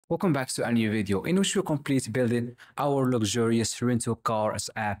Welcome back to a new video in which we complete building our luxurious rental cars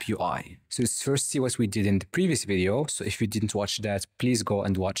app UI. So let's first see what we did in the previous video. So if you didn't watch that, please go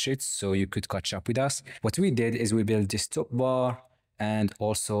and watch it so you could catch up with us. What we did is we built this top bar and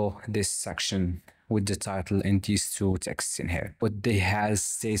also this section with the title and these two texts in here. But they has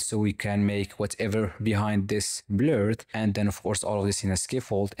stayed so we can make whatever behind this blurred, and then of course all of this in a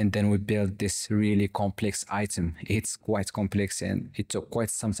scaffold, and then we build this really complex item. It's quite complex and it took quite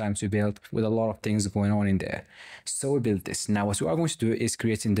some time to build with a lot of things going on in there. So we built this. Now what we are going to do is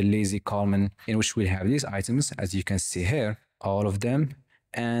creating the lazy column in which we'll have these items, as you can see here, all of them,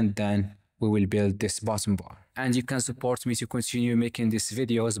 and then we will build this bottom bar. And you can support me to continue making these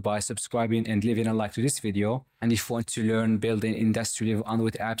videos by subscribing and leaving a like to this video. And if you want to learn building industry-level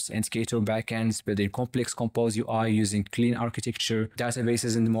Android apps and Ktor backends, building complex Compose UI using clean architecture,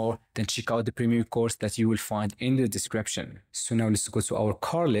 databases and more, then check out the premium course that you will find in the description. So now let's go to our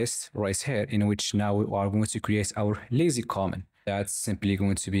car list right here, in which now we are going to create our lazy column. That's simply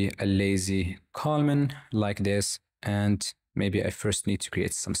going to be a lazy column like this. And maybe I first need to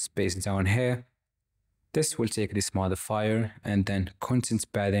create some space down here. This will take this modifier, and then content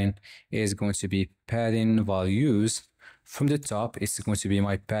padding is going to be padding values. From the top, it's going to be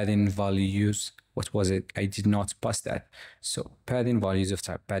my padding values. What was it? I did not pass that. So padding values of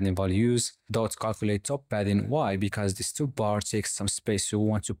type padding values dot calculate top padding. Why? Because this top bar takes some space. So we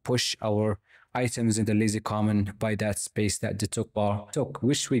want to push our items in the lazy column by that space that the top bar took,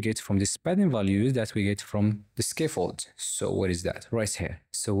 which we get from this padding value that we get from the scaffold. So what is that? Right here.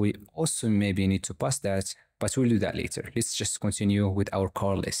 So we also maybe need to pass that, but we'll do that later. Let's just continue with our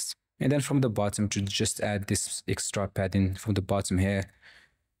car list. And then from the bottom, to just add this extra padding from the bottom here.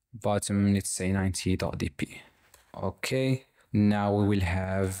 Bottom, let's say 90.dp. Okay, now we will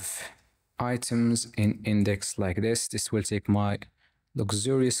have items in index like this. This will take my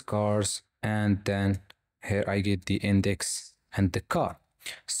luxurious cars, and then here I get the index and the car.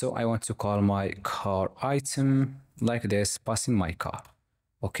 So I want to call my car item like this, passing my car.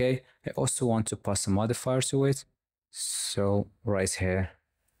 Okay, I also want to pass a modifier to it. So right here,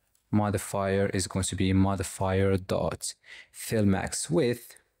 modifier is going to be modifier dot fill max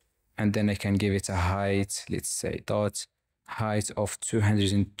width, and then I can give it a height, let's say dot height of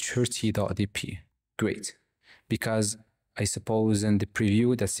 230.dp. Great, because I suppose in the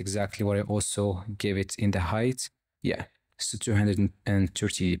preview, that's exactly what I also gave it in the height. Yeah, so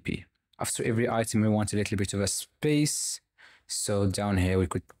 230dp. After every item, we want a little bit of a space. So down here, we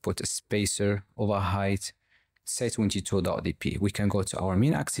could put a spacer over height, say 22.dp. We can go to our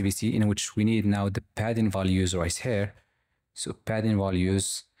main activity in which we need now the padding values right here. So padding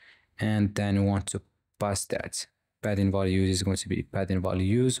values, and then we want to pass that. Padding values is going to be padding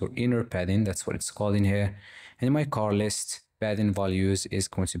values or inner padding. That's what it's called in here. And in my car list, padding values is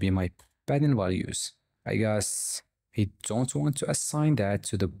going to be my padding values. I guess I don't want to assign that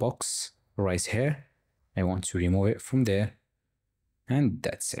to the box right here. I want to remove it from there. And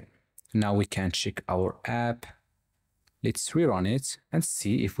that's it. Now we can check our app. Let's rerun it and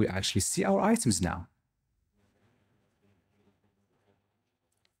see if we actually see our items now.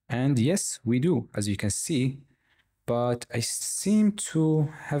 And yes, we do, as you can see. But I seem to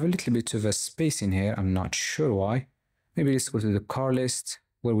have a little bit of a space in here. I'm not sure why. Maybe let's go to the car list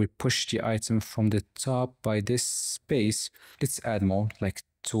where we push the item from the top by this space. Let's add more, like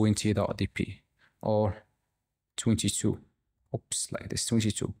 20.dp or 22. Oops, like this,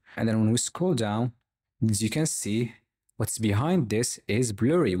 22. And then when we scroll down, as you can see, what's behind this is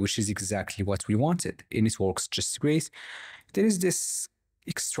blurry, which is exactly what we wanted. And it works just great. There is this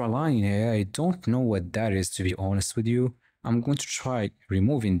extra line here. I don't know what that is, to be honest with you. I'm going to try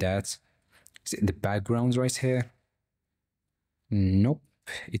removing that. Is it the background right here? Nope,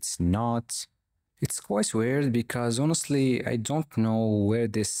 it's not. It's quite weird because honestly, I don't know where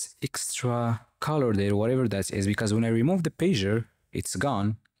this extra color there, whatever that is, because when I remove the pager, it's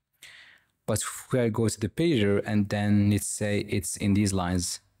gone. But if I go to the pager and then let's say it's in these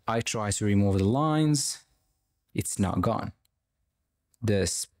lines, I try to remove the lines, it's not gone. The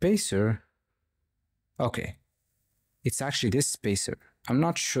spacer, okay, it's actually this spacer. I'm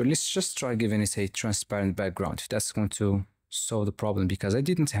not sure. Let's just try giving it a transparent background. That's going to solve the problem because I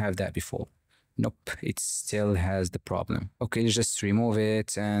didn't have that before. Nope, it still has the problem. Okay, let's just remove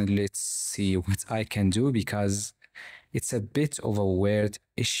it and let's see what I can do because it's a bit of a weird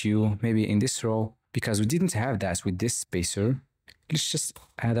issue maybe in this row because we didn't have that with this spacer. Let's just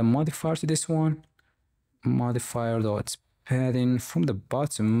add a modifier to this one. Modifier dot padding from the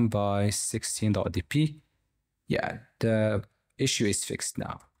bottom by 16.dp. Yeah, the issue is fixed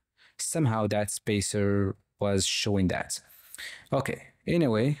now. Somehow that spacer was showing that. Okay,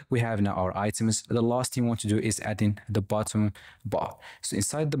 Anyway, we have now our items. The last thing we want to do is add in the bottom bar. So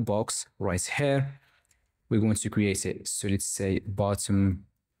inside the box right here, we're going to create it. So let's say bottom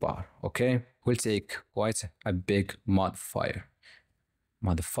bar, okay? We'll take quite a big modifier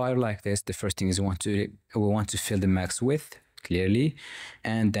like this. The first thing is we want to fill the max width clearly,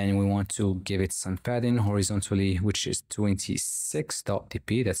 and then we want to give it some padding horizontally, which is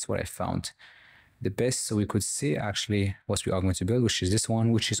 26.dp. That's what I found the best, so we could see actually what we are going to build, which is this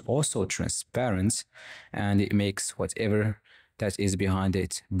one, which is also transparent, and it makes whatever that is behind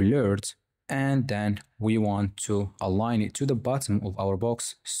it blurred. And then we want to align it to the bottom of our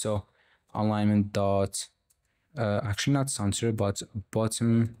box. So alignment dot actually not center, but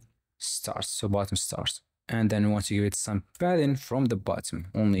bottom start. So bottom start. And then we want to give it some padding from the bottom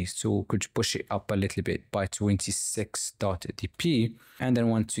only, so we could push it up a little bit by 26.dp. And then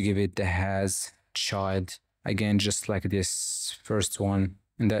want to give it the has child again, just like this first one,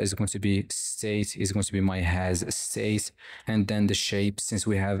 and that is going to be state, is going to be my has state. And then the shape, since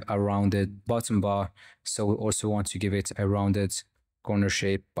we have a rounded bottom bar, so we also want to give it a rounded corner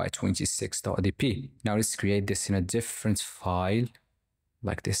shape by 26.dp. Now let's create this in a different file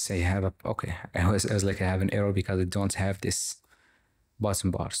like this. I have a, okay, I was like I have an error because I don't have this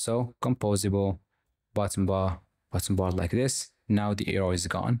bottom bar. So composable bottom bar like this. Now the error is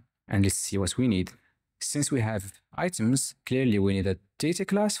gone, and let's see what we need. Since we have items, clearly we need a data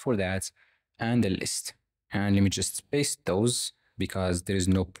class for that and a list. And let me just paste those because there is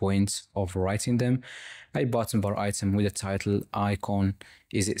no point of writing them. A bottom bar item with a title, icon,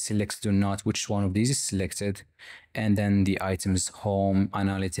 is it selected or not, which one of these is selected, and then the items, home,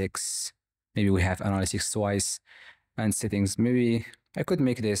 analytics, maybe we have analytics twice, and settings, maybe I could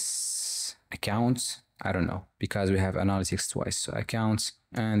make this account, I don't know, because we have analytics twice, so account,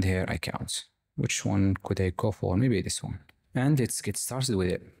 and here account. Which one could I go for? Maybe this one. And let's get started with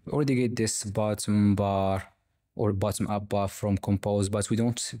it. We already get this bottom bar or bottom up bar from Compose, but we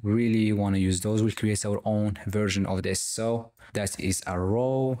don't really want to use those. We'll create our own version of this. So that is a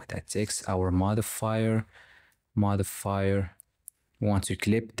row that takes our modifier. We want to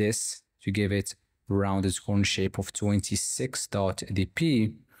clip this to give it rounded corner shape of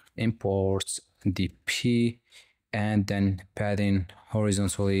 26.dp, import dp, and then padding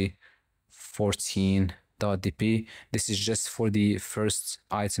horizontally 14.dp. This is just for the first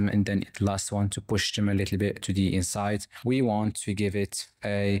item, and then the last one to push them a little bit to the inside. We want to give it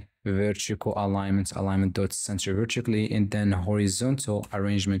a vertical alignment dot center vertically, and then horizontal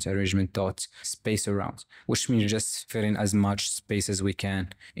arrangement dot space around, which means just fill in as much space as we can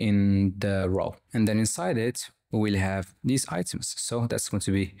in the row. And then inside it, we'll have these items. So that's going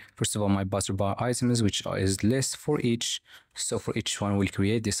to be, first of all, my button bar items, which is list for each. So for each one, we'll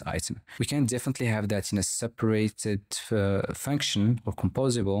create this item. We can definitely have that in a separated function or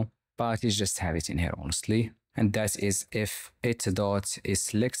composable, but let's just have it in here, honestly. And that is if it dot is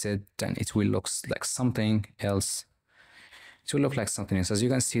selected, then it will look like something else. It will look like something else. As you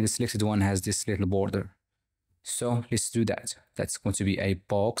can see, the selected one has this little border. So let's do that. That's going to be a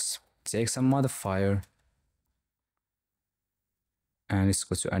box. Take some modifier, and let's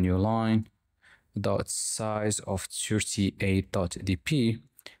go to a new line, dot size of 38.dp,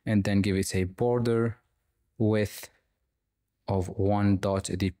 and then give it a border width of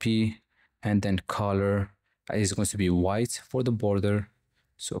 1.dp, and then color is going to be white for the border.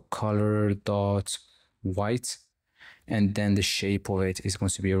 So color dot white, and then the shape of it is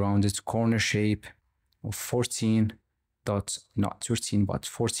going to be a rounded corner shape of 14 dot, not 13, but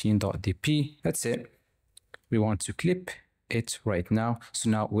 14.dp. That's it. We want to clip it right now. So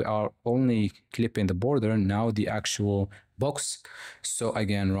now we are only clipping the border, now the actual box. So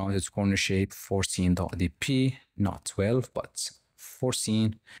again, rounded corner shape 14.dp, not 12, but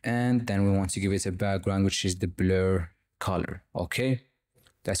 14. And then we want to give it a background, which is the blur color. Okay,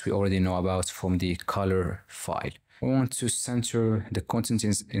 that we already know about from the color file. We want to center the content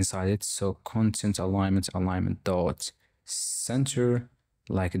inside it. So content alignment dot center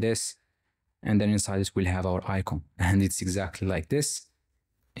like this. And then inside it, we'll have our icon, and it's exactly like this.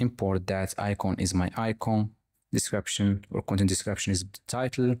 Import that icon is my icon. Description or content description is the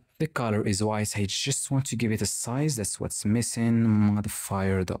title. The color is white. I just want to give it a size. That's what's missing.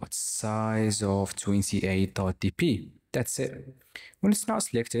 Modifier dot size of 28.dp. That's it. When it's not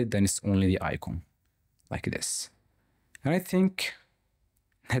selected, then it's only the icon like this. And I think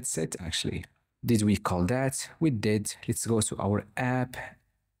that's it actually. Did we call that? We did. Let's go to our app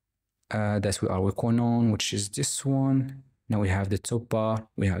that we are working on, which is this one. Now we have the top bar,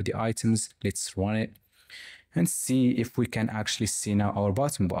 we have the items. Let's run it and see if we can actually see now our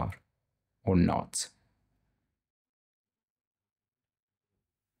bottom bar or not.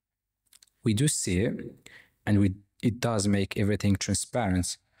 we do see it, and it does make everything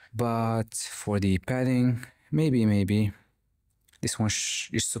transparent. But for the padding, maybe this one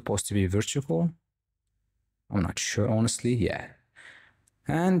is supposed to be vertical. I'm not sure, honestly. Yeah.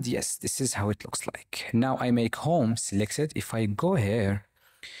 And yes, this is how it looks like. Now I make home selected. If I go here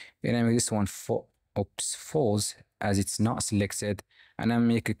and I make this one false, as it's not selected, and I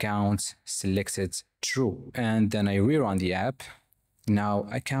make account selected true, and then I rerun the app. Now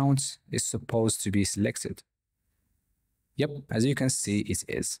account is supposed to be selected. Yep, as you can see, it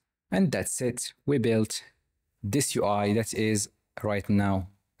is. And that's it. We built this UI that is right now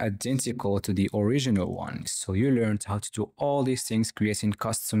identical to the original one. So you learned how to do all these things, creating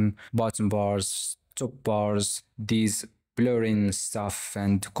custom bottom bars, top bars, these blurring stuff,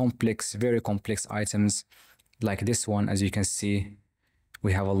 and complex, very complex items like this one. As you can see,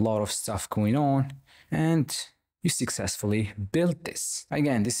 we have a lot of stuff going on, and you successfully built this.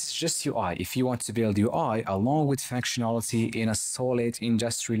 Again, this is just UI. If you want to build UI along with functionality in a solid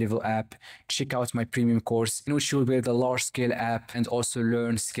industry level app, check out my premium course in which you'll build a large scale app and also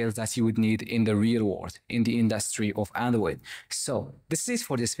learn skills that you would need in the real world, in the industry of Android. So this is it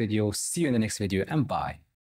for this video. See you in the next video, and bye.